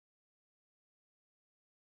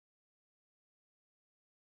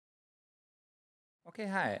Okay,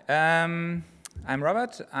 hi. I'm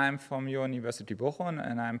Robert. I'm from University Bochum,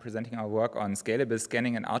 and I'm presenting our work on scalable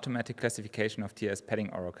scanning and automatic classification of TLS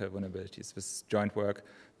padding oracle vulnerabilities. This is joint work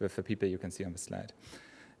with the people you can see on the slide.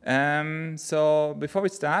 So before we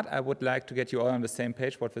start, I would like to get you all on the same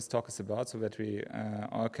page what this talk is about so that we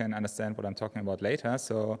all can understand what I'm talking about later.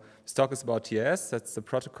 So this talk is about TLS. That's the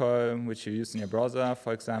protocol which you use in your browser,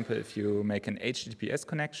 for example, if you make an HTTPS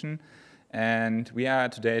connection. And we are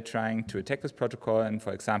today trying to attack this protocol and,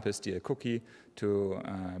 for example, steal a cookie to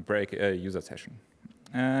break a user session.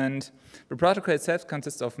 And the protocol itself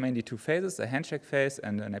consists of mainly two phases, a handshake phase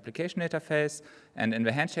and an application data phase. And in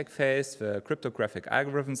the handshake phase, the cryptographic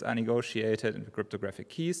algorithms are negotiated and the cryptographic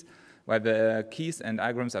keys, while the keys and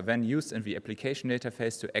algorithms are then used in the application data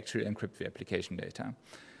phase to actually encrypt the application data.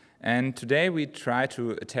 And today we try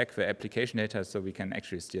to attack the application data so we can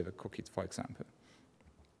actually steal the cookies, for example.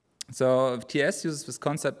 So TLS uses this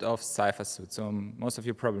concept of ciphersuit. So most of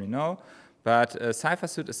you probably know, but a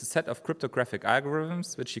ciphersuit is a set of cryptographic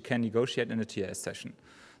algorithms which you can negotiate in a TLS session.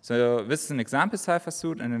 So this is an example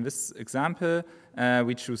ciphersuit, and in this example,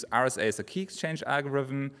 we choose RSA as a key exchange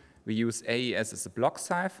algorithm. We use AES as a block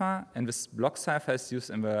cipher, and this block cipher is used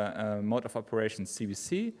in the mode of operation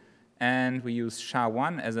CBC, and we use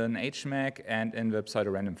SHA-1 as an HMAC and in the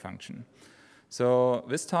pseudo-random function. So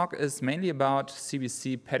this talk is mainly about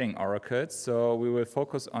CBC padding oracles, so we will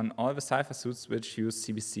focus on all the ciphersuits which use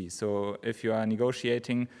CBC. So if you are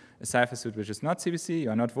negotiating a ciphersuit which is not CBC, you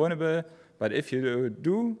are not vulnerable, but if you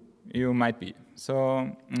do, you might be.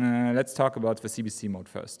 So let's talk about the CBC mode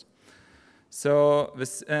first. So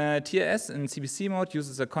this TLS in CBC mode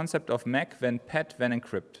uses a concept of MAC, then pad, then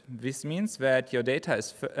encrypt. This means that your data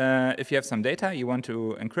is, if you have some data you want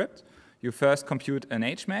to encrypt, you first compute an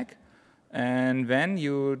HMAC, and then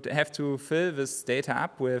you have to fill this data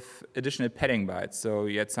up with additional padding bytes, so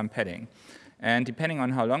you add some padding. And depending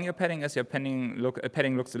on how long your padding is, your padding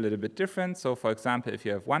looks a little bit different. So for example, if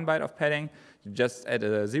you have 1 byte of padding, you just add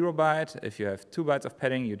a 0 byte. If you have 2 bytes of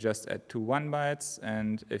padding, you just add 2 1 bytes.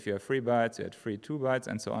 And if you have 3 bytes, you add 3 2 bytes,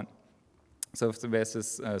 and so on. So there's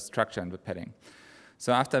this structure in the padding.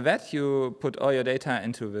 So after that, you put all your data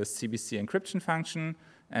into the CBC encryption function,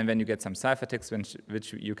 and then you get some ciphertext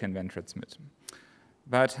which you can then transmit.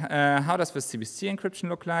 But how does the CBC encryption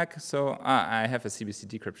look like? So I have a CBC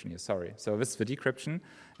decryption here, sorry. So this is the decryption.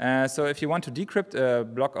 So if you want to decrypt a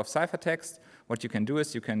block of ciphertext, what you can do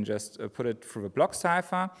is you can just put it through the block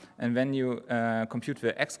cipher, and then you compute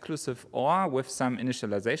the exclusive OR with some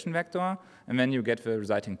initialization vector, and then you get the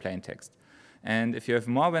resulting plaintext. And if you have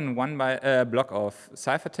more than one block of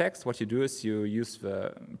ciphertext, what you do is you use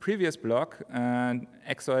the previous block and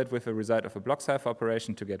XOR it with the result of a block cipher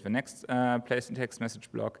operation to get the next plaintext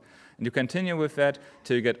message block. And you continue with that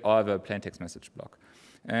till you get all the plaintext message block.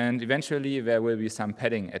 And eventually there will be some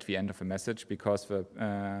padding at the end of the message because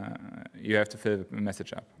you have to fill the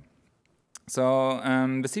message up. So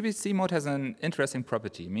the CBC mode has an interesting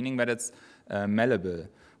property, meaning that it's malleable.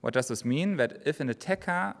 What does this mean? That if an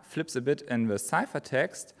attacker flips a bit in the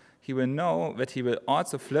ciphertext, he will know that he will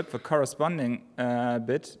also flip the corresponding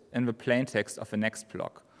bit in the plaintext of the next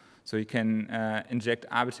block. So he can inject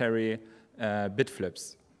arbitrary bit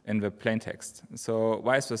flips in the plaintext. So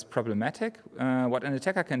why is this problematic? What an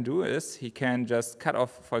attacker can do is he can just cut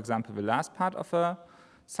off, for example, the last part of a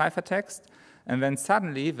ciphertext, and then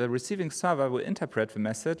suddenly the receiving server will interpret the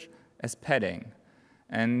message as padding.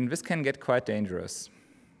 And this can get quite dangerous.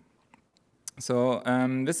 So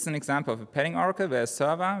this is an example of a padding oracle where a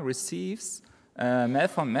server receives a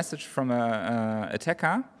malformed message from an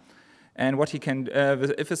attacker, and what he can,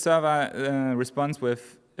 if a server responds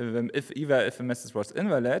with, if a message was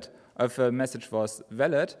invalid, or if a message was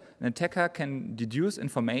valid, an attacker can deduce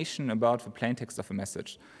information about the plaintext of a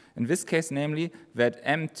message. In this case, namely, that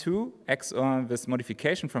M2 XOR this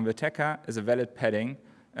modification from the attacker is a valid padding.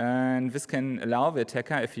 And this can allow the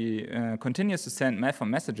attacker, if he continues to send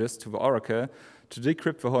malformed messages to the oracle, to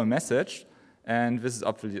decrypt the whole message. And this is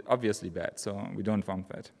obviously bad, so we don't want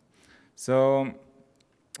that. So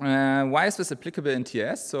why is this applicable in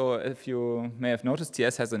TLS? So if you may have noticed,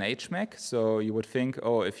 TLS has an HMAC. So you would think,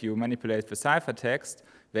 oh, if you manipulate the ciphertext,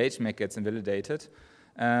 the HMAC gets invalidated.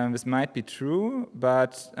 This might be true,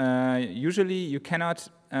 but usually you cannot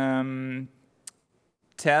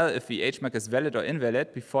tell if the HMAC is valid or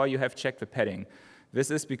invalid before you have checked the padding.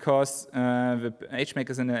 This is because the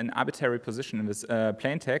HMAC is in an arbitrary position in this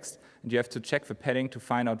plaintext, and you have to check the padding to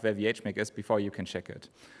find out where the HMAC is before you can check it.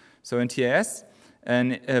 So in TLS,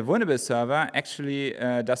 a vulnerable server actually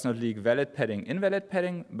does not leak valid padding, invalid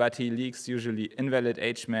padding, but he leaks usually invalid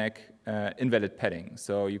HMAC, invalid padding.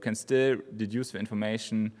 So you can still deduce the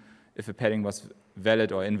information if the padding was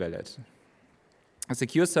valid or invalid. A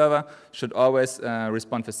secure server should always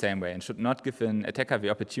respond the same way and should not give an attacker the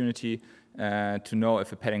opportunity to know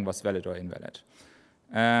if a padding was valid or invalid.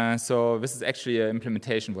 So this is actually an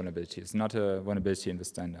implementation vulnerability. It's not a vulnerability in the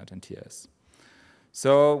standard in TLS.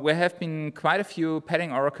 So there have been quite a few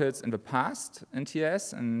padding oracles in the past in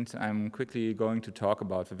TLS, and I'm quickly going to talk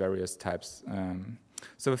about the various types.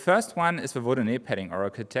 So the first one is the Vaudonnet padding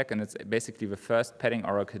oracle attack, and it's basically the first padding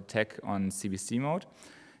oracle attack on CBC mode,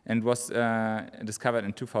 and was discovered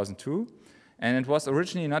in 2002. And it was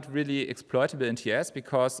originally not really exploitable in TLS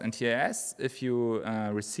because in TLS, if you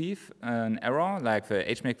receive an error, like the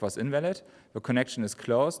HMAC was invalid, the connection is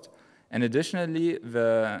closed, and additionally,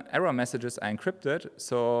 the error messages are encrypted,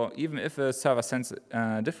 so even if a server sends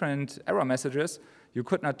different error messages, you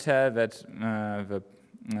could not tell that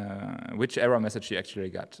which error message you actually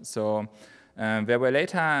got. So there were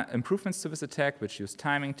later improvements to this attack, which used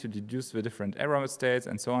timing to deduce the different error states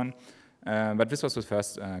and so on, but this was the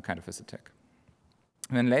first kind of this attack.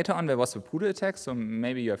 Then later on, there was the Pude attack, so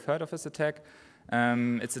maybe you have heard of this attack.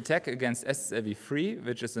 It's an attack against SSL v3,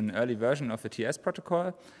 which is an early version of the TLS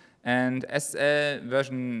protocol. And SSL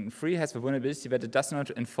version 3 has the vulnerability that it does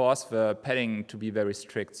not enforce the padding to be very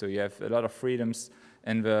strict. So you have a lot of freedoms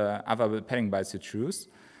in the other padding bytes you choose.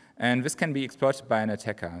 And this can be exploited by an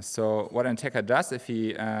attacker. So what an attacker does, if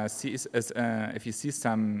he sees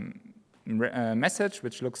some message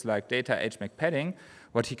which looks like data HMAC padding,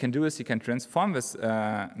 what he can do is he can transform this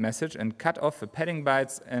message and cut off the padding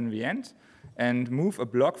bytes in the end and move a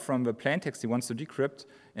block from the plaintext he wants to decrypt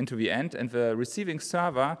into the end, and the receiving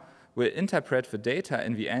server will interpret the data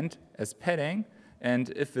in the end as padding. And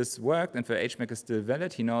if this worked and the HMAC is still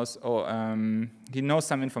valid, he knows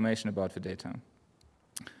some information about the data.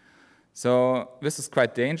 So this is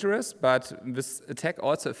quite dangerous, but this attack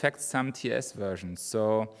also affects some TLS versions.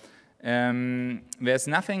 So there's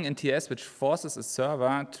nothing in TLS which forces a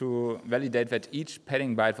server to validate that each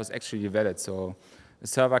padding byte was actually valid. So a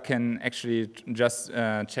server can actually just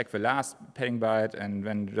check the last padding byte and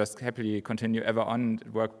then just happily continue ever on.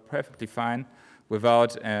 It worked perfectly fine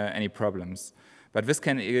without any problems. But this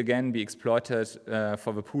can again be exploited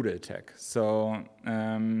for the Pude attack. So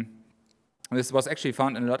this was actually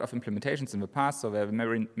found in a lot of implementations in the past, so there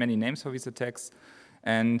are many names for these attacks.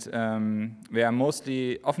 And they are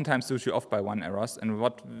oftentimes do you off by one errors. And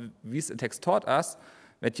what these attacks taught us,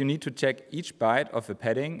 that you need to check each byte of the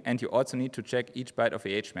padding, and you also need to check each byte of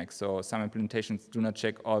the HMAC. So some implementations do not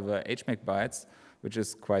check all the HMAC bytes, which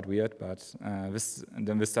is quite weird, but this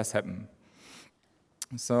does happen.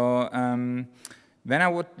 So then I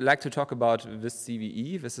would like to talk about this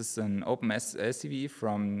CVE. This is an OpenSSL CVE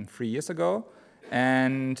from 3 years ago.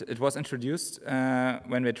 And it was introduced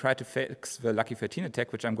when we tried to fix the Lucky 13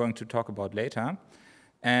 attack, which I'm going to talk about later.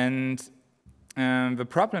 And the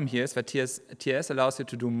problem here is that TLS allows you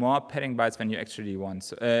to do more padding bytes than you actually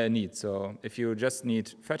need. So if you just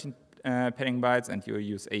need 13 padding bytes and you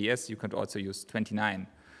use AES, you could also use 29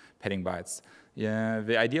 padding bytes. Yeah,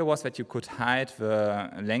 the idea was that you could hide the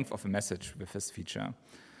length of a message with this feature.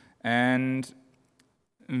 And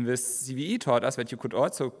this CVE taught us that you could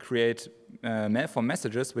also create malform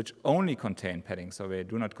messages which only contain padding, so they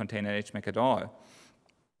do not contain an HMAC at all.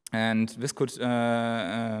 And this could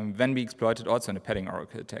then be exploited also in a padding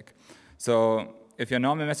oracle attack. So if your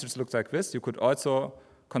normal message looks like this, you could also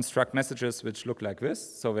construct messages which look like this,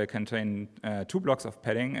 so they contain 2 blocks of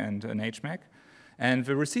padding and an HMAC. And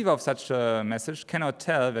the receiver of such a message cannot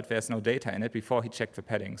tell that there's no data in it before he checked the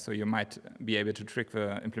padding. So you might be able to trick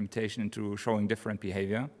the implementation into showing different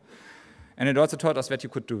behavior. And it also taught us that you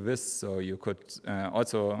could do this. So you could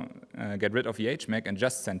also get rid of the HMAC and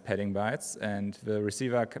just send padding bytes. And the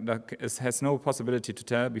receiver has no possibility to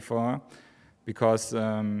tell before because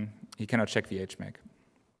he cannot check the HMAC.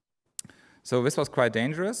 So this was quite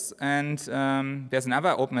dangerous, and there's another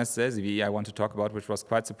OpenSSL CVE I want to talk about, which was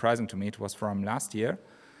quite surprising to me. It was from last year,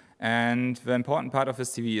 and the important part of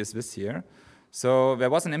this CVE is this here. So there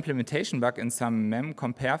was an implementation bug in some mem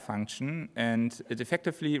compare function, and it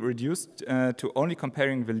effectively reduced to only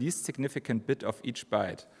comparing the least significant bit of each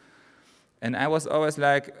byte. And I was always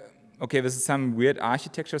like, okay, this is some weird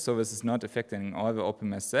architecture, so this is not affecting all the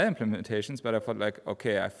OpenSSL implementations, but I thought like,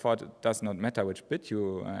 okay, I thought it does not matter which bit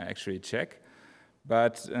you actually check.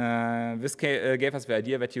 But this gave us the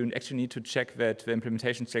idea that you actually need to check that the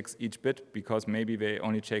implementation checks each bit, because maybe they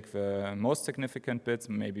only check the most significant bits,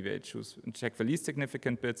 maybe they check the least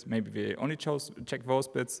significant bits, maybe they only check those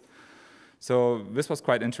bits. So this was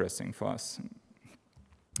quite interesting for us.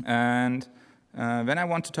 And then I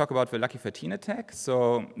want to talk about the Lucky 13 attack.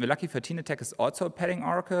 So the Lucky 13 attack is also a padding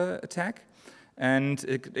oracle attack. and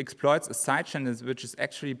it exploits a sidechain which is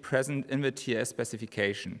actually present in the TLS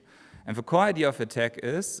specification. And the core idea of the attack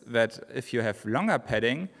is that if you have longer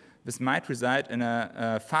padding, this might result in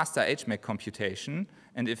a faster HMAC computation,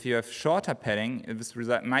 and if you have shorter padding, this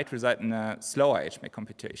might result in a slower HMAC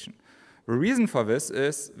computation. The reason for this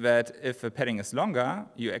is that if the padding is longer,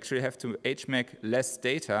 you actually have to HMAC less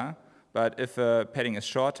data, but if the padding is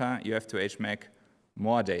shorter, you have to HMAC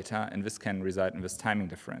more data, and this can result in this timing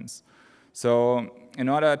difference. So in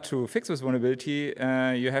order to fix this vulnerability,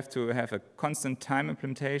 you have to have a constant time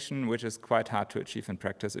implementation, which is quite hard to achieve in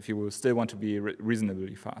practice if you will still want to be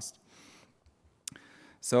reasonably fast.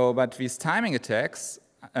 So, but these timing attacks,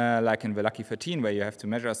 like in the Lucky 13, where you have to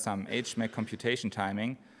measure some HMAC computation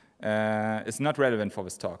timing, is not relevant for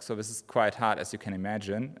this talk. So this is quite hard, as you can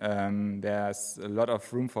imagine. There's a lot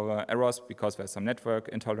of room for errors because there's some network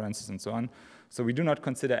intolerances and so on. So we do not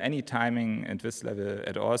consider any timing at this level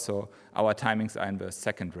at all. So our timings are in the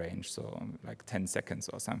second range, so like 10 seconds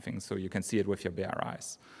or something. So you can see it with your bare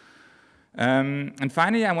eyes. And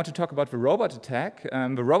finally, I want to talk about the robot attack.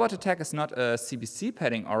 The robot attack is not a CBC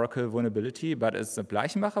padding oracle vulnerability, but it's a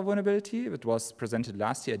Bleichenbacher vulnerability. It was presented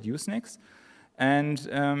last year at Usenix. And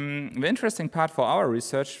the interesting part for our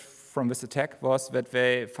research from this attack was that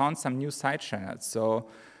they found some new side channels. So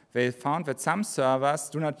they found that some servers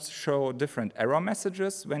do not show different error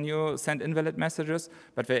messages when you send invalid messages,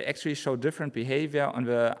 but they actually show different behavior on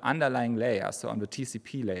the underlying layer, so on the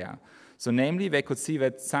TCP layer. So namely, they could see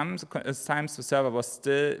that sometimes the server was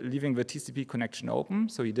still leaving the TCP connection open,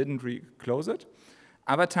 so he didn't close it.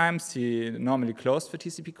 Other times, he normally closed the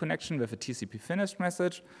TCP connection with a TCP finished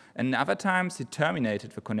message, and other times, he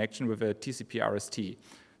terminated the connection with a TCP RST.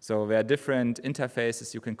 So there are different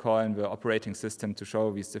interfaces you can call in the operating system to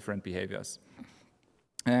show these different behaviors.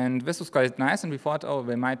 And this was quite nice, and we thought, oh,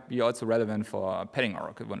 they might be also relevant for padding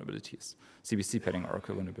oracle vulnerabilities, CBC padding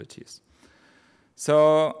oracle vulnerabilities.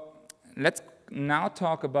 So let's now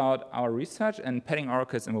talk about our research and padding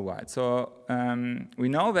oracles in the wild. So we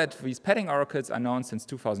know that these padding oracles are known since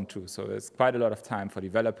 2002, so there's quite a lot of time for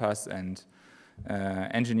developers and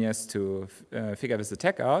engineers to figure this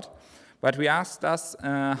attack out. But we asked us,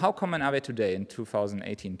 how common are they today in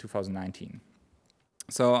 2018, 2019?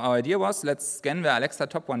 So our idea was, let's scan the Alexa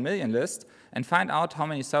top 1 million list and find out how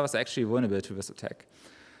many servers are actually vulnerable to this attack.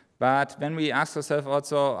 But then we asked ourselves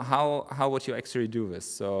also, how would you actually do this?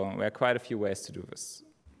 So there are quite a few ways to do this.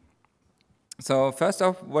 So first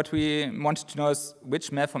off, what we wanted to know is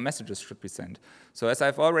which malformed messages should be sent. So as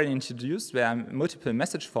I've already introduced, there are multiple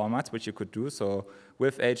message formats which you could do. So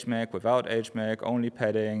with HMAC, without HMAC, only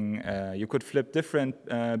padding. You could flip different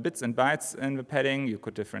bits and bytes in the padding. You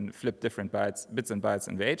could flip different bits and bytes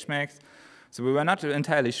in the HMACs. So we were not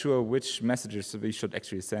entirely sure which messages we should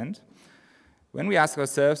actually send. When we ask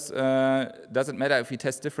ourselves, does it matter if we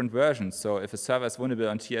test different versions? So if a server is vulnerable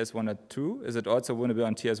on TLS 1.2, is it also vulnerable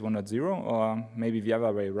on TLS 1.0, or maybe the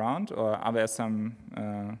other way around? Or are there some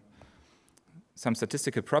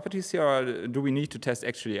statistical properties here, or do we need to test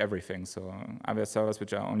actually everything? So are there servers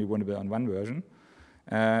which are only vulnerable on one version?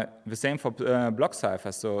 The same for block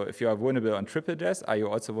ciphers. So if you are vulnerable on TripleDES, are you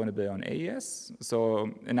also vulnerable on AES?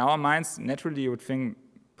 So in our minds, naturally you would think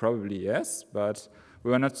probably yes, but we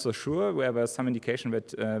were not so sure. There was some indication that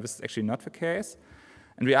this is actually not the case.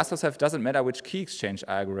 And we asked ourselves, does it matter which key exchange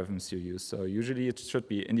algorithms you use? So usually it should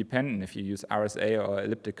be independent if you use RSA or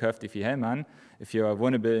elliptic curve Diffie-Hellman. If you are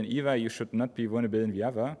vulnerable in either, you should not be vulnerable in the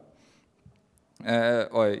other.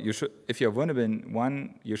 If you're vulnerable in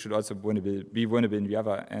one, you should also be vulnerable in the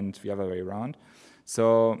other and the other way around.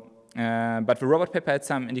 So, but the robot paper had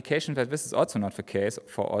some indication that this is also not the case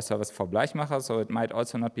for all servers for Bleichenbacher, so it might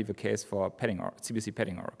also not be the case for CBC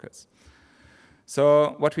padding oracles.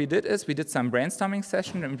 So what we did is we did some brainstorming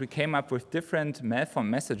session and we came up with different malformed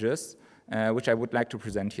messages, which I would like to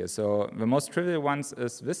present here. So the most trivial ones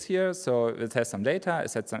is this here. So it has some data,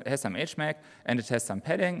 it has some HMAC, and it has some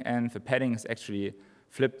padding, and the padding is actually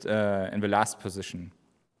flipped in the last position.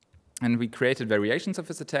 And we created variations of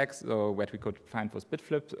this attack, so what we could find was bit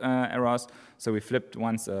flip errors. So we flipped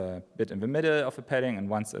once a bit in the middle of the padding and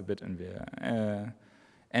once a bit in the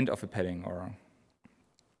end of the padding.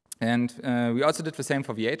 And we also did the same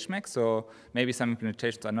for the HMAC, so maybe some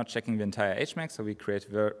implementations are not checking the entire HMAC, so we create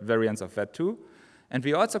variants of that too. And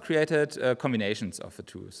we also created combinations of the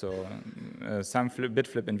two, so some bit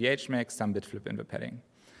flip in the HMAC, some bit flip in the padding.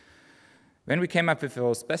 Then we came up with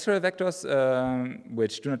those special vectors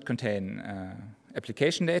which do not contain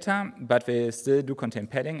application data, but they still do contain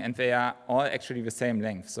padding, and they are all actually the same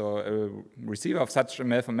length. So a receiver of such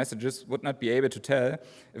malformed messages would not be able to tell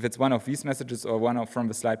if it's one of these messages or one from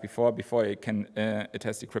the slide before it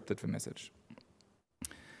has decrypted the message.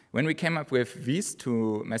 When we came up with these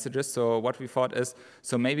two messages, so what we thought is,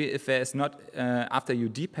 so maybe if there is not, after you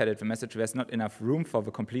depadded the message, there's not enough room for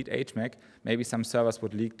the complete HMAC, maybe some servers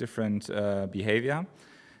would leak different behavior.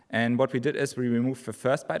 And what we did is we removed the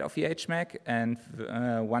first byte of the HMAC and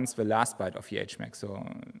once the last byte of the HMAC. So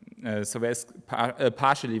there's a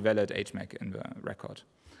partially valid HMAC in the record.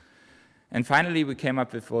 And finally, we came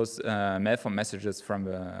up with those malformed messages from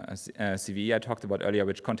the CVE I talked about earlier,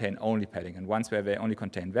 which contain only padding. And ones where they only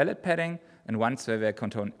contain valid padding, and ones where they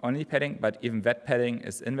contain only padding, but even that padding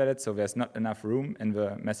is invalid, so there's not enough room in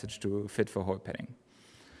the message to fit the whole padding.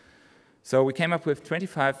 So we came up with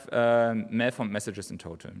 25 malformed messages in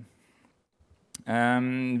total.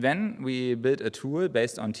 Then we built a tool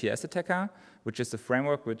based on TLS Attacker, which is a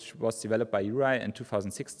framework which was developed by URI in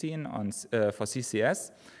 2016 for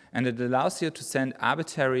CCS. And it allows you to send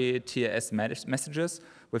arbitrary TLS messages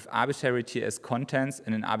with arbitrary TLS contents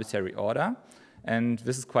in an arbitrary order. And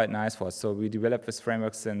this is quite nice for us. So we developed this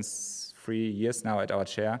framework since 3 years now at our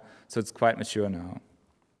chair, so it's quite mature now.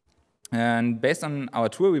 And based on our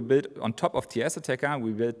tool, we built, on top of TLS Attacker,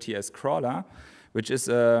 we built TLS Crawler, which is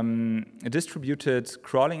a distributed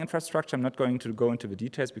crawling infrastructure. I'm not going to go into the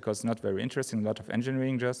details because it's not very interesting, a lot of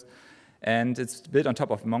engineering just. And it's built on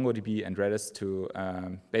top of MongoDB and Redis to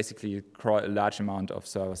basically crawl a large amount of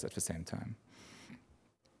servers at the same time.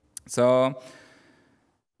 So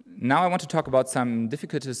now I want to talk about some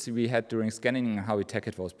difficulties we had during scanning and how we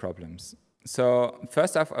tackled those problems. So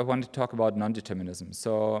first off, I want to talk about non-determinism.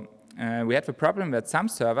 So we had the problem that some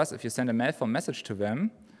servers, if you send a malformed message to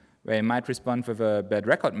them, they might respond with a bad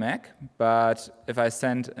record MAC, but if I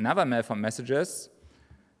send another malformed messages,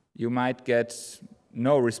 you might get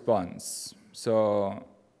no response. So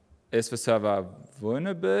is the server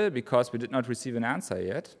vulnerable because we did not receive an answer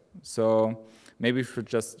yet? So maybe we should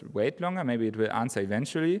just wait longer, maybe it will answer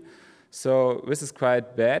eventually. So this is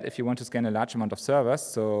quite bad if you want to scan a large amount of servers.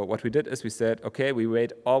 So what we did is we said, okay, we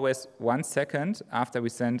wait always 1 second after we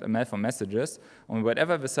send a malformed messages, and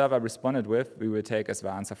whatever the server responded with, we will take as the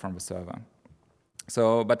answer from the server.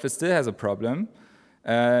 So, but this still has a problem.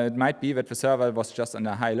 It might be that the server was just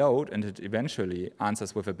under high load and it eventually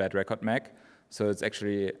answers with a bad record MAC. So it's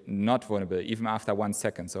actually not vulnerable, even after 1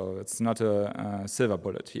 second. So it's not a silver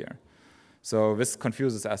bullet here. So this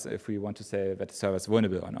confuses us if we want to say that the server is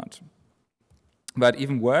vulnerable or not. But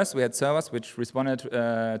even worse, we had servers which responded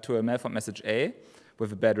to a malformed message A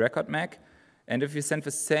with a bad record MAC. And if we send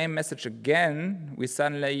the same message again, we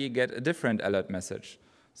suddenly get a different alert message.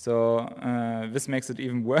 So this makes it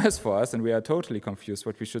even worse for us, and we are totally confused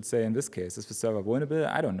what we should say in this case. Is the server vulnerable?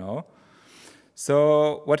 I don't know.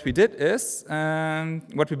 So what we did is,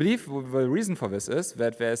 what we believe the reason for this is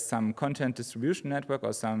that there's some content distribution network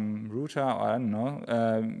or some router, or I don't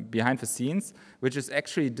know, behind the scenes, which is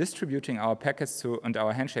actually distributing our packets and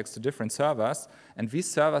our handshakes to different servers, and these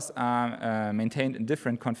servers are maintained in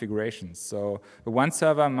different configurations. So the one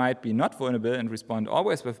server might be not vulnerable and respond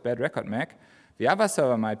always with bad record MAC. The other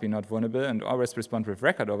server might be not vulnerable and always respond with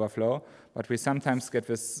record overflow, but we sometimes get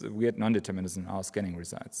this weird non-determinism in our scanning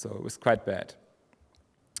results, so it's quite bad.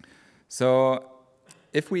 So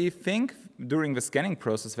if we think during the scanning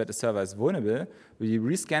process that the server is vulnerable, we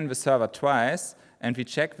rescan the server twice, and we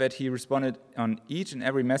check that he responded on each and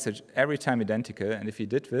every message every time identical, and if he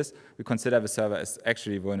did this, we consider the server is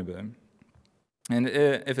actually vulnerable. And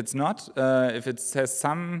if it's not, if it has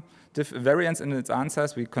some variance in its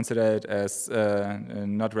answers, we consider it as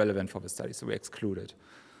not relevant for the study, so we exclude it.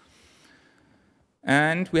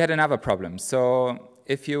 And we had another problem. So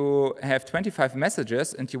if you have 25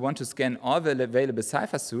 messages and you want to scan all the available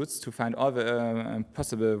cipher suits to find all the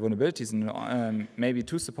possible vulnerabilities in maybe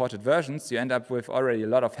 2 supported versions, you end up with already a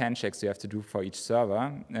lot of handshakes you have to do for each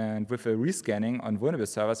server. And with a rescanning on vulnerable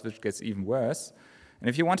servers, which gets even worse. And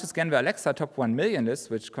if you want to scan the Alexa top 1 million list,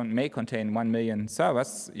 which may contain 1 million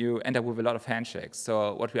servers, you end up with a lot of handshakes.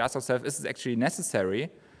 So what we ask ourselves, is it actually necessary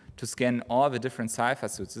to scan all the different cipher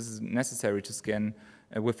suits? This is necessary to scan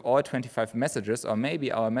with all 25 messages, or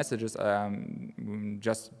maybe our messages are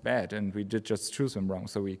just bad and we did just choose them wrong.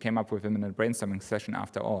 So we came up with them in a brainstorming session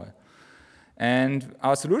after all. And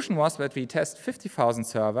our solution was that we test 50,000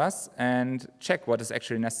 servers and check what is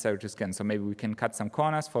actually necessary to scan. So maybe we can cut some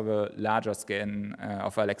corners for the larger scan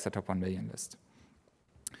of Alexa top 1 million list.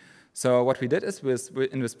 So what we did is,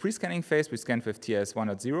 in this pre-scanning phase, we scanned with TLS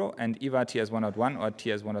 1.0 and either TLS 1.1 or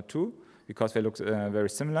TLS 1.2, because they look very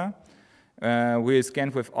similar. We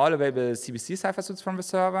scanned with all available CBC cipher suits from the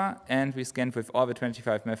server, and we scanned with all the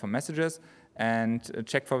 25 malformed messages, and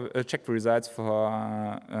checked the results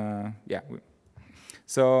for,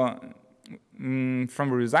 So from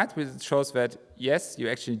the results, it shows that, yes, you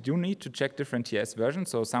actually do need to check different TLS versions.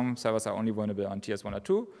 So some servers are only vulnerable on TLS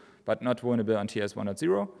 1.2, but not vulnerable on TLS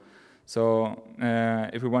 1.0. So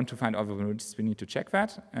if we want to find all the vulnerabilities, we need to check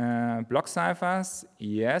that. Block ciphers,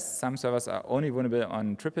 yes, some servers are only vulnerable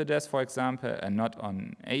on TripleDES, for example, and not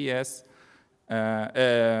on AES.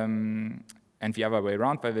 And the other way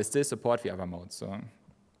around, but they still support the other modes. So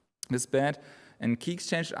this is bad. And key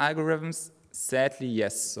exchange algorithms, sadly,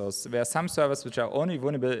 yes. So there are some servers which are only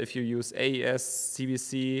vulnerable if you use AES,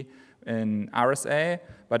 CBC, and RSA,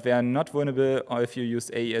 but they are not vulnerable or if you use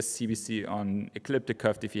AES, CBC on ecliptic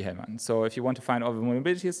curve Diffie-Hellman. So if you want to find all the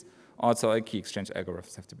vulnerabilities, also key exchange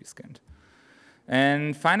algorithms have to be scanned.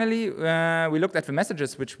 And finally, we looked at the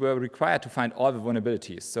messages which were required to find all the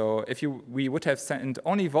vulnerabilities. So if we would have sent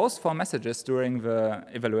only those 4 messages during the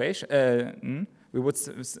evaluation, we would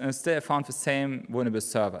still have found the same vulnerable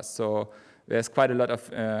servers. So there's quite a lot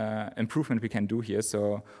of improvement we can do here.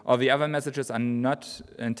 So all the other messages are not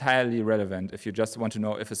entirely relevant if you just want to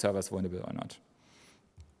know if a server is vulnerable or not.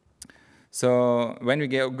 So when we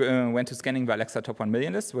went to scanning the Alexa top 1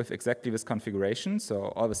 million list with exactly this configuration, so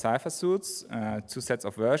all the cipher suits, 2 sets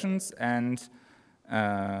of versions, and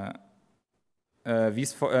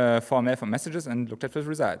these 4 mail from messages, and looked at the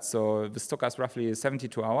results. So this took us roughly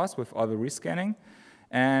 72 hours with all the rescanning,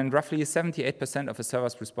 and roughly 78% of the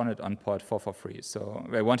servers responded on port 443. So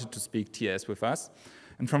they wanted to speak TLS with us.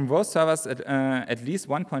 And from those servers, at least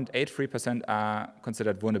 1.83% are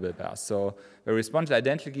considered vulnerable by us. So they responded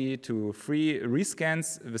identically to 3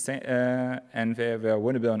 rescans, and they were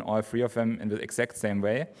vulnerable on all 3 of them in the exact same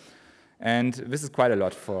way. And this is quite a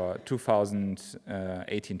lot for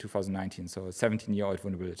 2018, 2019, so 17-year-old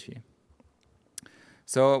vulnerability.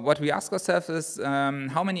 So what we ask ourselves is,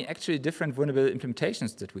 how many actually different vulnerable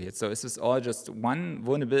implementations did we hit? So is this all just one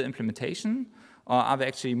vulnerable implementation, or are there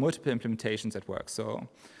actually multiple implementations at work? So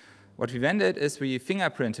what we then did is we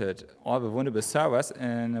fingerprinted all the vulnerable servers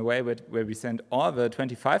in a way where we sent all the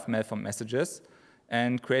 25 malformed messages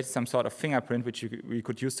and created some sort of fingerprint which we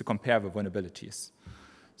could use to compare the vulnerabilities.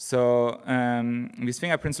 So these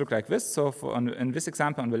fingerprints look like this. So in this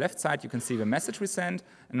example, on the left side, you can see the message we sent,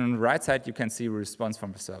 and on the right side, you can see the response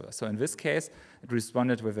from the server. So in this case, it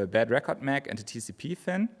responded with a bad record MAC and a TCP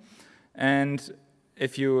fin. And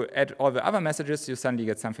if you add all the other messages, you suddenly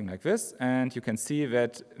get something like this. And you can see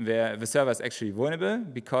that the server is actually vulnerable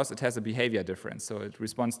because it has a behavior difference. So it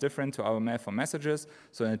responds different to our malformed messages.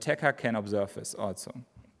 So an attacker can observe this also.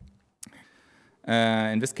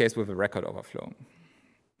 In this case, with a record overflow.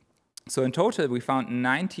 So in total, we found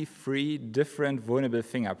 93 different vulnerable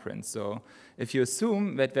fingerprints. So if you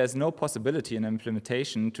assume that there's no possibility in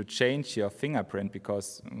implementation to change your fingerprint,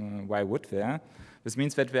 because why would there? This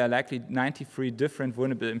means that there are likely 93 different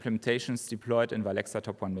vulnerable implementations deployed in the Alexa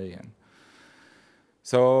top 1 million.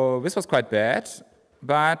 So this was quite bad,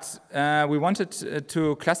 but we wanted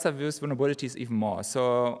to cluster these vulnerabilities even more.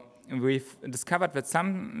 So we've discovered that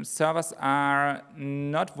some servers are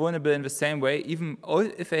not vulnerable in the same way, even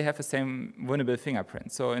if they have the same vulnerable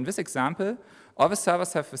fingerprint. So in this example, all the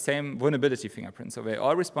servers have the same vulnerability fingerprint. So they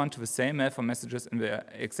all respond to the same malformed messages in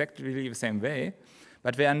exactly the same way,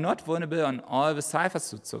 but they are not vulnerable on all the cipher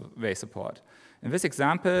suits they support. In this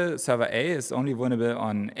example, server A is only vulnerable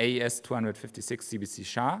on AES 256 CBC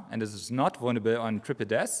SHA, and it is not vulnerable on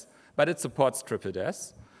TripleDES, but it supports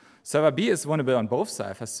TripleDES. Server B is vulnerable on both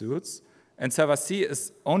cipher suits, and server C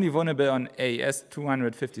is only vulnerable on AES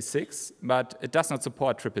 256, but it does not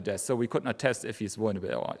support TripleDES, so we could not test if he's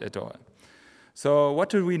vulnerable at all. So what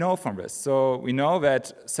do we know from this? So we know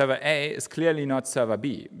that server A is clearly not server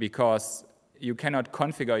B, because you cannot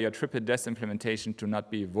configure your TripleDES implementation to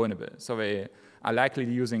not be vulnerable. So they are likely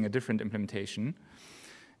using a different implementation.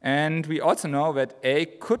 And we also know that A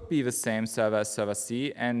could be the same server as server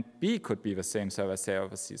C, and B could be the same server as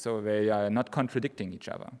server C. So they are not contradicting each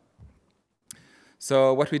other.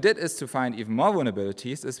 So what we did is to find even more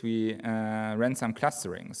vulnerabilities is we ran some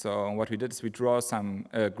clustering. So what we did is we draw some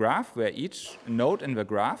graph where each node in the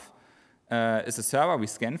graph is a server we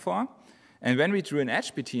scan for. And when we drew an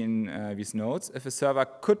edge between these nodes, if a server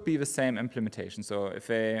could be the same implementation. So if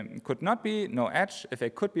they could not be, no edge. If they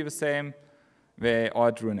could be the same, they all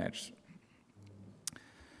drew an edge.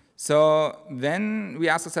 So then we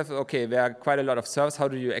asked ourselves, okay, there are quite a lot of servers. How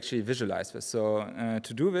do you actually visualize this? So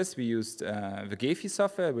to do this, we used the Gephi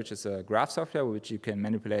software, which is a graph software which you can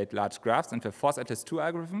manipulate large graphs, and the Force Atlas 2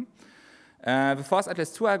 algorithm. The Force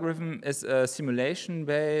Atlas 2 algorithm is a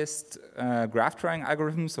simulation-based graph drawing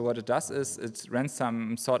algorithm. So what it does is it runs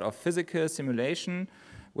some sort of physical simulation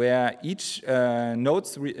where each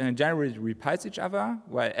nodes generally repulse each other,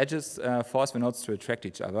 while edges force the nodes to attract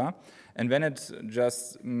each other. and then it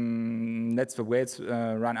just lets the weights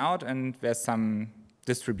run out, and there's some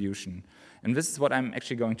distribution. And this is what I'm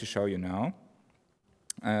actually going to show you now,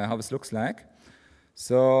 how this looks like.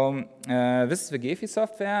 So this is the Gephi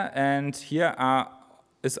software, and here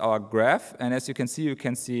is our graph. And as you can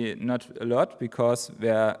see not a lot because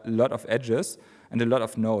there are a lot of edges and a lot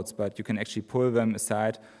of nodes, but you can actually pull them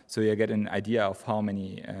aside so you get an idea of how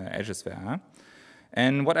many edges there are.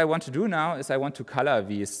 And what I want to do now is I want to color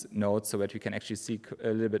these nodes so that we can actually see a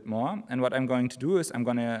little bit more. And what I'm going to do is I'm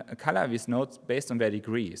going to color these nodes based on their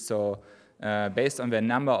degree, so based on their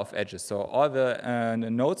number of edges. So all the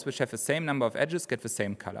nodes which have the same number of edges get the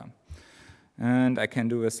same color. And I can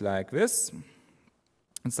do this like this.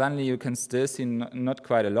 And suddenly you can still see not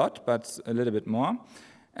quite a lot, but a little bit more.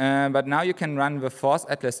 But now you can run the Force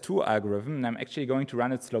Atlas 2 algorithm, and I'm actually going to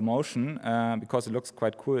run it slow motion because it looks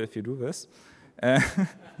quite cool if you do this.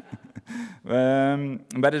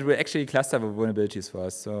 But it will actually cluster the vulnerabilities for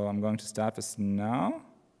us. So I'm going to start this now.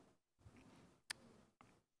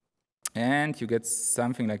 And you get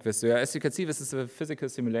something like this. So as you can see, this is a physical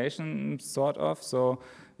simulation, sort of. So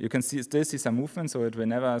you can still see some movement, so it will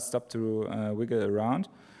never stop to wiggle around.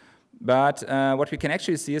 But what we can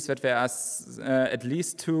actually see is that there are at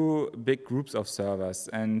least 2 big groups of servers.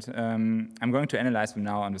 And I'm going to analyze them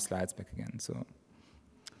now on the slides back again. So.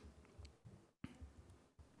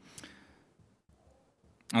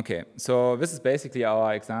 Okay, so this is basically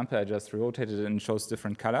our example. I just rotated it and shows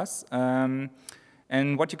different colors.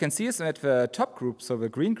 And what you can see is that the top group, so the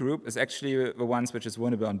green group, is actually the ones which is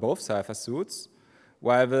vulnerable on both cipher suits,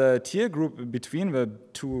 while the teal group between the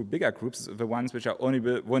 2 bigger groups is the ones which are only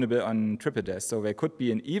vulnerable on triple dash. So they could be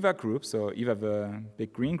in either group, so either the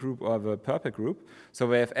big green group or the purple group. So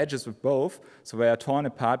they have edges with both, so they are torn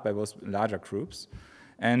apart by those larger groups.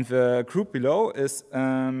 And the group below is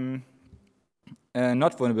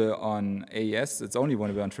not vulnerable on AES, it's only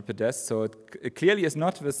vulnerable on triple dash, so it clearly is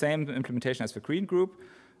not the same implementation as the green group,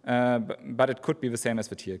 but it could be the same as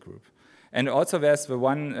the teal group. And also there's the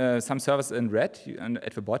one, some servers in red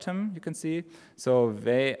at the bottom, you can see. So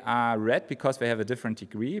they are red because they have a different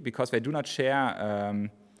degree, because they do not share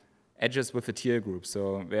edges with the teal group.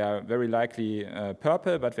 So they are very likely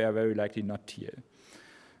purple, but they are very likely not teal.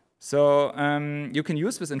 So you can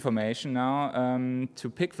use this information now to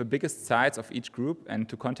pick the biggest sides of each group and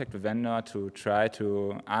to contact the vendor to try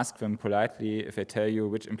to ask them politely if they tell you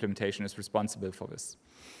which implementation is responsible for this.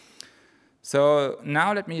 So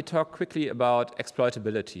now let me talk quickly about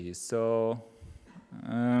exploitability. So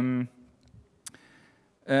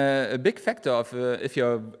a big factor of if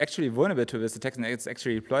you're actually vulnerable to this attack and it's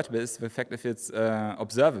actually exploitable is the fact if it's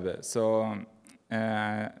observable. So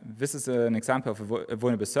this is an example of a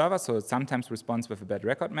vulnerable server, so it sometimes responds with a bad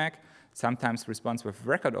record MAC, sometimes responds with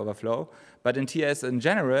record overflow, but in TLS in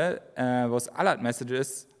general, those alert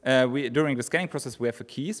messages, during the scanning process we have the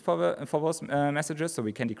keys for those messages, so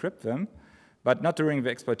we can decrypt them, but not during the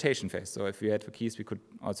exploitation phase. So if we had the keys, we could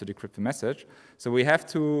also decrypt the message. So we have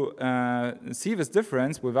to see this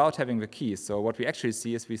difference without having the keys. So what we actually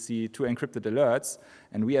see is we see 2 encrypted alerts,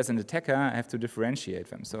 and we as an attacker have to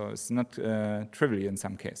differentiate them. So it's not trivial in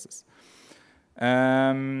some cases.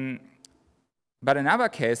 But in other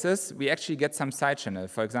cases, we actually get some side channel.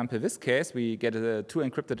 For example, this case, we get 2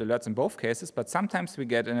 encrypted alerts in both cases, but sometimes we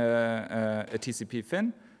get a TCP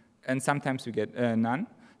FIN, and sometimes we get none.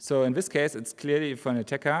 So in this case, it's clearly for an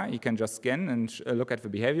attacker, he can just scan and look at the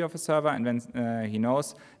behavior of a server, and then he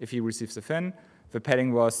knows if he receives a FIN, the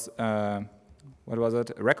padding was, what was it,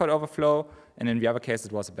 a record overflow, and in the other case,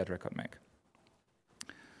 it was a bad record MAC.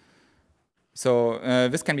 So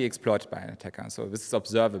this can be exploited by an attacker. So this is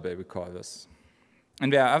observable, we call this.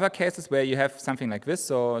 And there are other cases where you have something like this.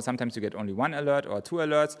 So sometimes you get only 1 alert or 2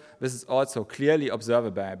 alerts. This is also clearly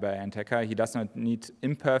observable by an attacker. He does not need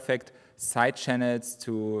imperfect side channels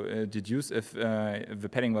to deduce if the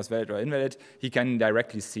padding was valid or invalid. He can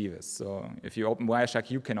directly see this. So if you open Wireshark,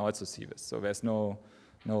 you can also see this. So there's no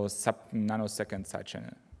sub-nanosecond side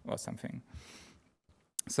channel or something.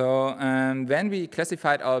 So then we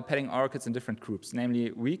classified our padding oracles in different groups,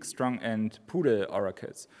 namely weak, strong, and poodle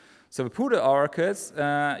oracles. So the poodle oracles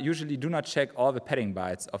usually do not check all the padding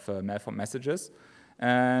bytes of malformed messages,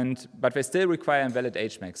 but they still require a valid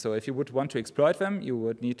HMAC. So if you would want to exploit them, you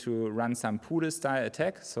would need to run some poodle-style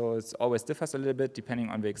attack. So it always differs a little bit depending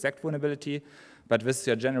on the exact vulnerability, but this is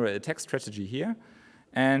your general attack strategy here.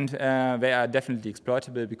 And they are definitely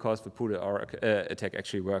exploitable because the poodle attack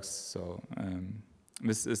actually works. So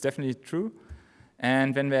this is definitely true.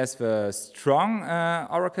 And then there's the strong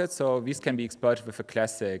oracles, so these can be exploited with a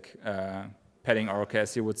classic padding oracle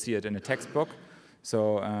as you would see it in a textbook.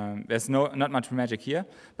 So there's not much magic here.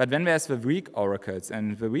 But then there's the weak oracles,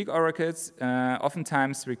 and the weak oracles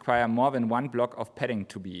oftentimes require more than one block of padding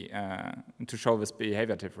to show this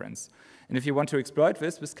behavior difference. And if you want to exploit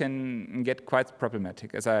this can get quite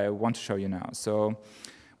problematic, as I want to show you now. So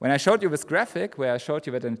when I showed you this graphic, where I showed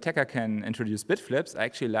you that an attacker can introduce bit flips, I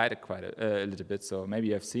actually lied quite a little bit, so maybe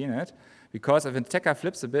you have seen it. Because if an attacker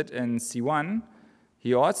flips a bit in C1,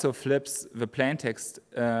 he also flips the plaintext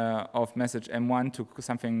of message M1 to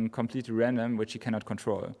something completely random, which he cannot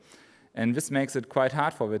control. And this makes it quite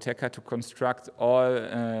hard for the attacker to construct all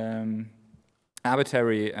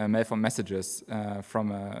arbitrary malformed messages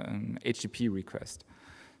from an HTTP request.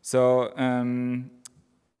 So,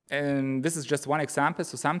 and this is just one example.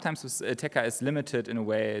 So sometimes this attacker is limited in a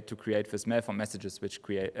way to create these malformed messages which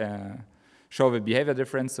show the behavior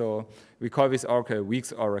difference. So we call these weak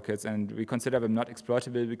oracles, and we consider them not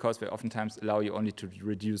exploitable because they oftentimes allow you only to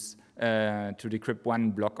to decrypt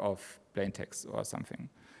one block of plaintext or something,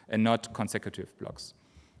 and not consecutive blocks.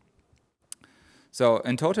 So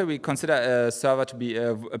in total, we consider a server to be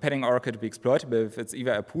a padding oracle to be exploitable if it's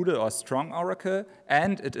either a poodle or strong oracle,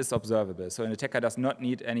 and it is observable. So an attacker does not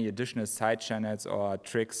need any additional side channels or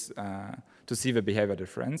tricks to see the behavior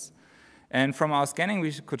difference. And from our scanning,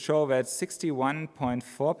 we could show that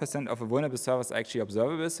 61.4% of the vulnerable servers are actually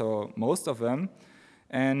observable, so most of them.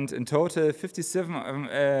 And in total,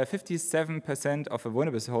 57% of the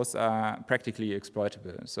vulnerable hosts are practically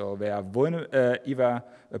exploitable. So they are either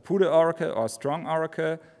a poodle oracle or a strong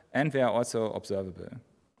oracle, and they are also observable.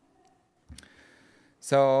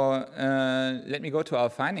 So let me go to our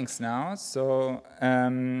findings now. So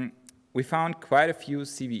we found quite a few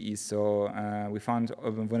CVEs. So we found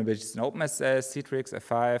vulnerabilities in OpenSSL, Citrix,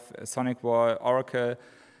 F5, Sonic Wall, Oracle,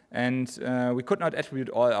 and we could not attribute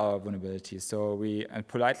all our vulnerabilities. So we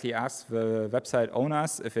politely asked the website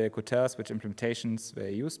owners if they could tell us which implementations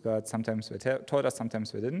they used, but sometimes they told us,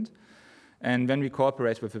 sometimes they didn't. And then we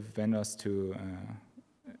cooperate with the vendors to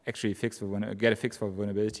actually get a fix for the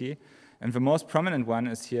vulnerability. And the most prominent one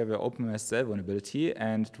is here the OpenSSL vulnerability,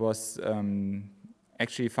 and it was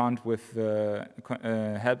actually found with the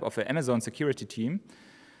help of the Amazon security team.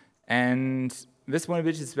 And this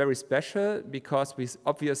vulnerability is very special because we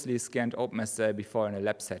obviously scanned OpenSSL before in a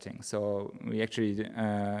lab setting. So we actually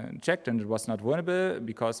checked, and it was not vulnerable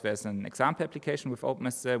because there's an example application with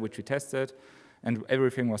OpenSSL which we tested, and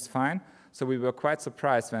everything was fine. So we were quite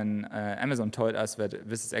surprised when Amazon told us that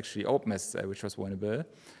this is actually OpenSSL which was vulnerable.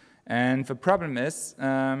 And the problem is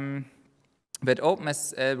that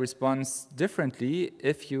OpenSSL responds differently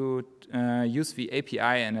if you use the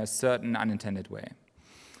API in a certain unintended way.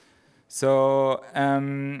 So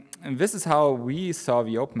this is how we saw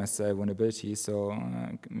the OpenSSL vulnerability. So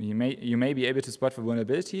you may be able to spot the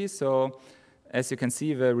vulnerability. So as you can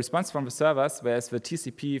see, the response from the servers, there's the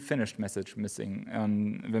TCP finished message missing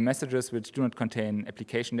on the messages which do not contain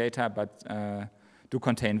application data, but do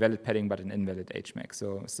contain valid padding but an invalid HMAC.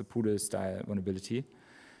 So it's a poodle style vulnerability.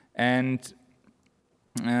 And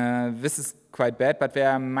this is quite bad, but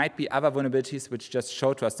there might be other vulnerabilities which just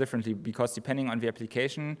show to us differently because depending on the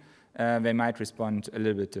application, they might respond a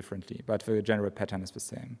little bit differently, but the general pattern is the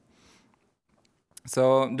same.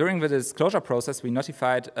 So during the disclosure process, we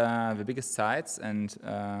notified the biggest sites and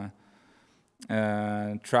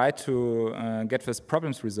tried to get these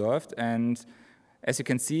problems resolved. And as you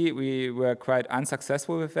can see, we were quite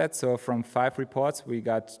unsuccessful with that. So from 5 reports, we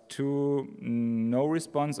got 2 no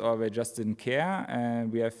response, or they just didn't care.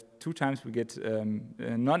 And we have 2 times we get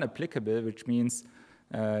non-applicable, which means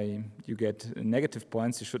you get negative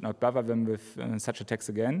points. You should not bother them with such attacks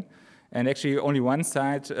again. And actually, only one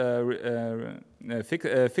site fixed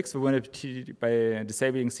the vulnerability by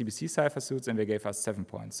disabling CBC cipher suits, and they gave us 7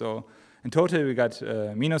 points. So in total, we got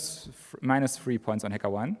minus 3 points on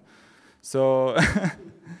HackerOne. So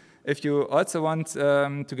if you also want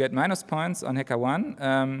to get minus points on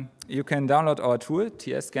HackerOne, you can download our tool,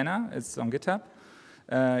 TLS Scanner. It's on GitHub.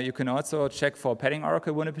 You can also check for padding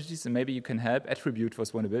oracle vulnerabilities, and maybe you can help attribute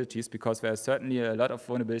those vulnerabilities, because there are certainly a lot of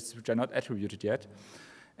vulnerabilities which are not attributed yet.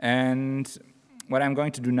 And what I'm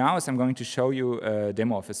going to do now is I'm going to show you a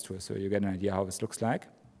demo of this tool so you get an idea how this looks like.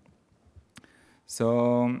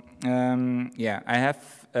 So yeah, I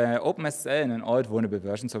have OpenSSL in an old vulnerable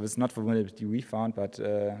version, so this is not the vulnerability we found, but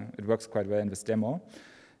it works quite well in this demo.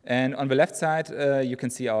 And on the left side, you can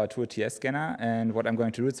see our tool TLS Scanner, and what I'm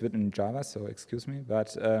going to do, it's written in Java, so excuse me,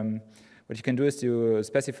 but what you can do is you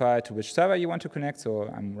specify to which server you want to connect, so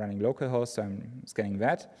I'm running localhost, so I'm scanning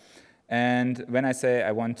that. And when I say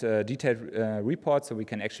I want a detailed report, so we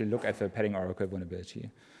can actually look at the padding oracle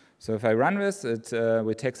vulnerability. So if I run this, it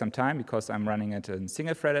will take some time because I'm running it in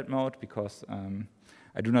single-threaded mode because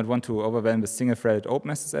I do not want to overwhelm the single-threaded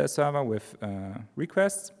OpenSSL server with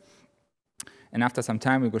requests. And after some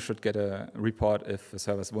time, we should get a report if the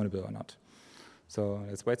server is vulnerable or not. So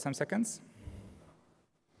let's wait some seconds.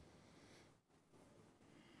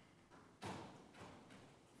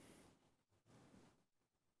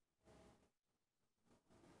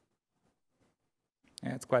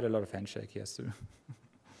 Yeah, it's quite a lot of handshake here, so.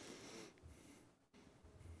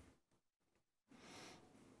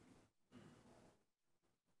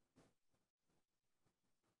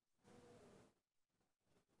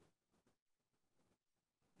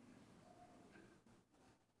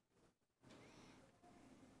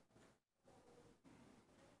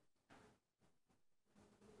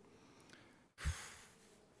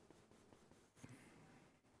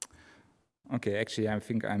 Okay, actually, I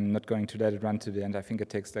think I'm not going to let it run to the end. I think it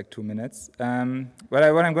takes like 2 minutes. What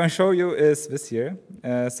I'm going to show you is this here.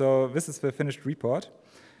 So this is the finished report.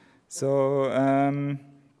 So,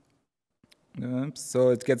 so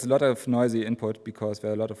it gets a lot of noisy input because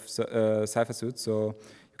there are a lot of cipher suits. So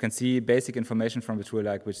you can see basic information from the tool,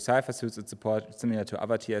 like which cipher suits it supports, similar to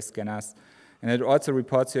other TLS scanners. And it also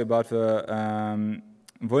reports you about the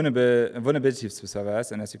vulnerabilities to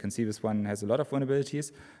servers, and as you can see, this one has a lot of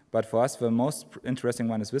vulnerabilities, but for us, the most interesting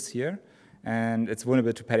one is this here, and it's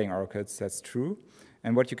vulnerable to padding oracles, that's true.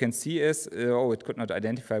 And what you can see is, oh, it could not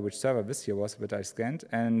identify which server this here was that I scanned,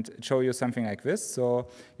 and it show you something like this. So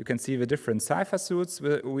you can see the different cipher suits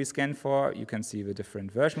we scan for, you can see the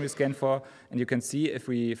different version we scan for, and you can see if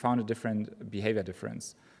we found a different behavior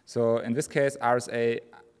difference. So in this case, RSA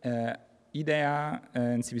EDR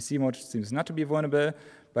in CBC mode seems not to be vulnerable,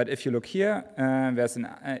 but if you look here, there's an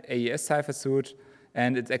AES cipher suit,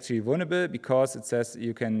 and it's actually vulnerable because it says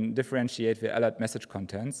you can differentiate the alert message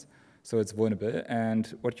contents, so it's vulnerable. And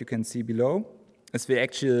what you can see below is the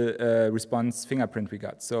actual response fingerprint we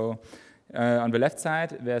got. So on the left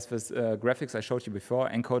side, there's this graphics I showed you before,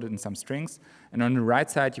 encoded in some strings, and on the right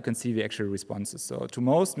side, you can see the actual responses. So to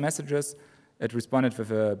most messages, it responded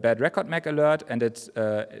with a bad record MAC alert, and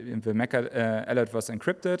the MAC alert was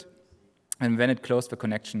encrypted, and then it closed the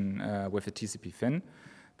connection with a TCP FIN.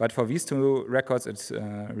 But for these two records, it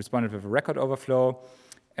responded with a record overflow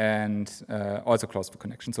and also closed the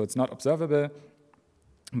connection. So it's not observable,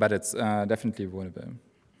 but it's definitely vulnerable.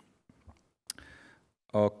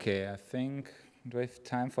 Okay, I think, do I have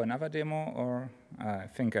time for another demo, or I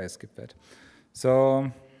think I skipped that.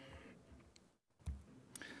 So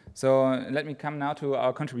let me come now to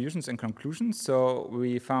our contributions and conclusions. So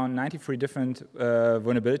we found 93 different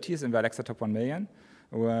vulnerabilities in the Alexa Top 1 Million.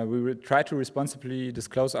 We will try to responsibly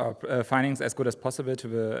disclose our findings as good as possible to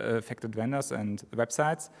the affected vendors and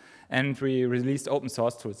websites. And we released open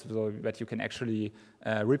source tools so that you can actually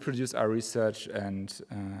reproduce our research and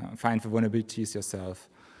find the vulnerabilities yourself.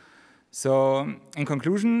 So in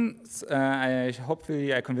conclusion,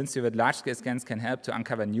 hopefully I convinced you that large-scale scans can help to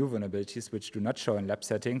uncover new vulnerabilities which do not show in lab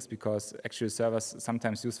settings because actual servers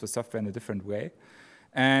sometimes use the software in a different way.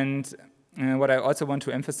 And what I also want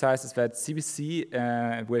to emphasize is that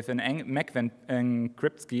CBC with an MAC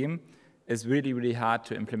encrypt scheme is really, really hard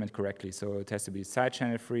to implement correctly. So it has to be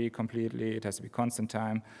side-channel free completely, it has to be constant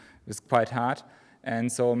time. It's quite hard.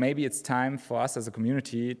 And so maybe it's time for us as a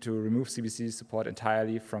community to remove CBC support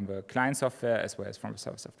entirely from the client software as well as from the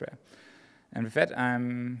server software. And with that,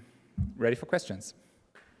 I'm ready for questions.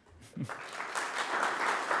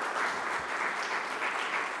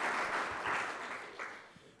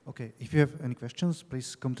 Okay, if you have any questions,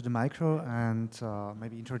 please come to the micro and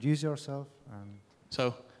maybe introduce yourself.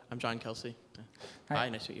 So, I'm John Kelsey. Hi,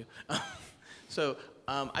 nice to meet you. So,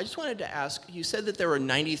 I just wanted to ask, you said that there were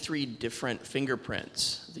 93 different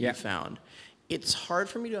fingerprints that you found. It's hard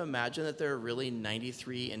for me to imagine that there are really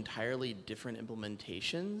 93 entirely different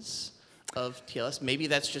implementations of TLS. Maybe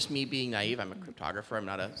that's just me being naive. I'm a cryptographer, I'm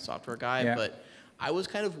not a software guy, but I was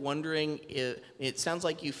kind of wondering if, it sounds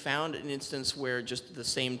like you found an instance where just the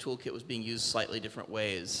same toolkit was being used slightly different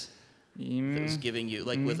ways. That was giving you,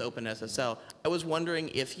 like with OpenSSL. I was wondering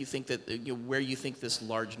if you think that, where you think this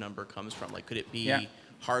large number comes from. Like, could it be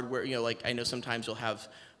hardware? Like I know sometimes you'll have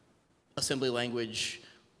assembly language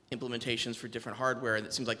implementations for different hardware, and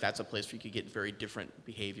it seems like that's a place where you could get very different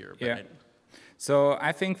behavior. But so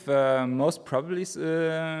I think the most probably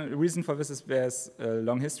reason for this is there's a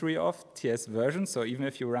long history of TLS versions. So even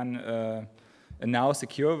if you run a now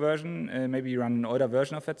secure version, maybe you run an older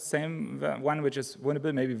version of that same one, which is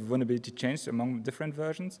vulnerable. Maybe the vulnerability changed among different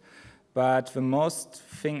versions. But the most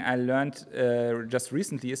thing I learned just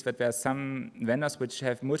recently is that there are some vendors which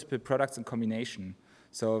have multiple products in combination.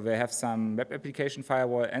 So they have some web application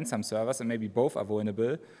firewall and some servers, and maybe both are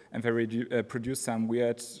vulnerable, and they produce some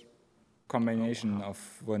weird combination of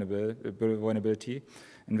vulnerability.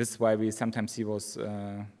 And this is why we sometimes see those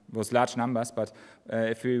large numbers. But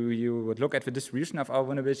if you would look at the distribution of our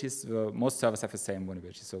vulnerabilities, most servers have the same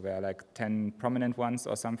vulnerabilities. So there are like 10 prominent ones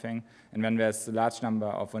or something. And then there's a large number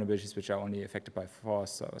of vulnerabilities which are only affected by 4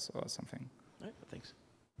 servers or something. All right, thanks.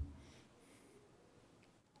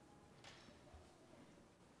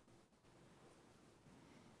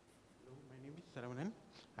 Hello, my name is Saravanan.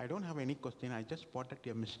 I don't have any question. I just spotted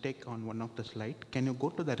a mistake on one of the slides. Can you go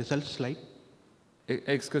to the results slide?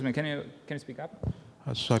 Excuse me, can you speak up?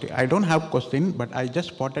 Sorry, I don't have question, but I just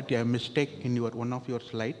spotted a mistake in one of your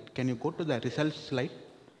slide. Can you go to the results slide?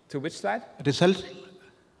 To which slide? Results.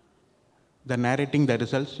 The narrating the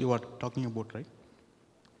results you are talking about,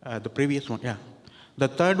 right? The previous one, yeah. The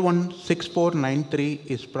third one, 6493,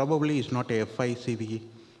 is probably is not a FICVE.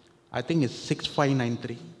 I think it's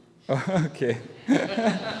 6593. Oh, okay.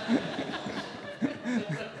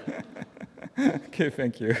 Okay,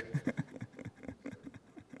 thank you.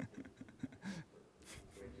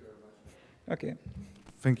 Okay.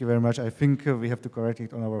 Thank you very much. I think we have to correct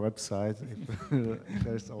it on our website if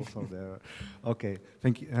there's also there. Okay,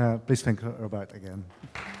 thank you. Please thank Robert again.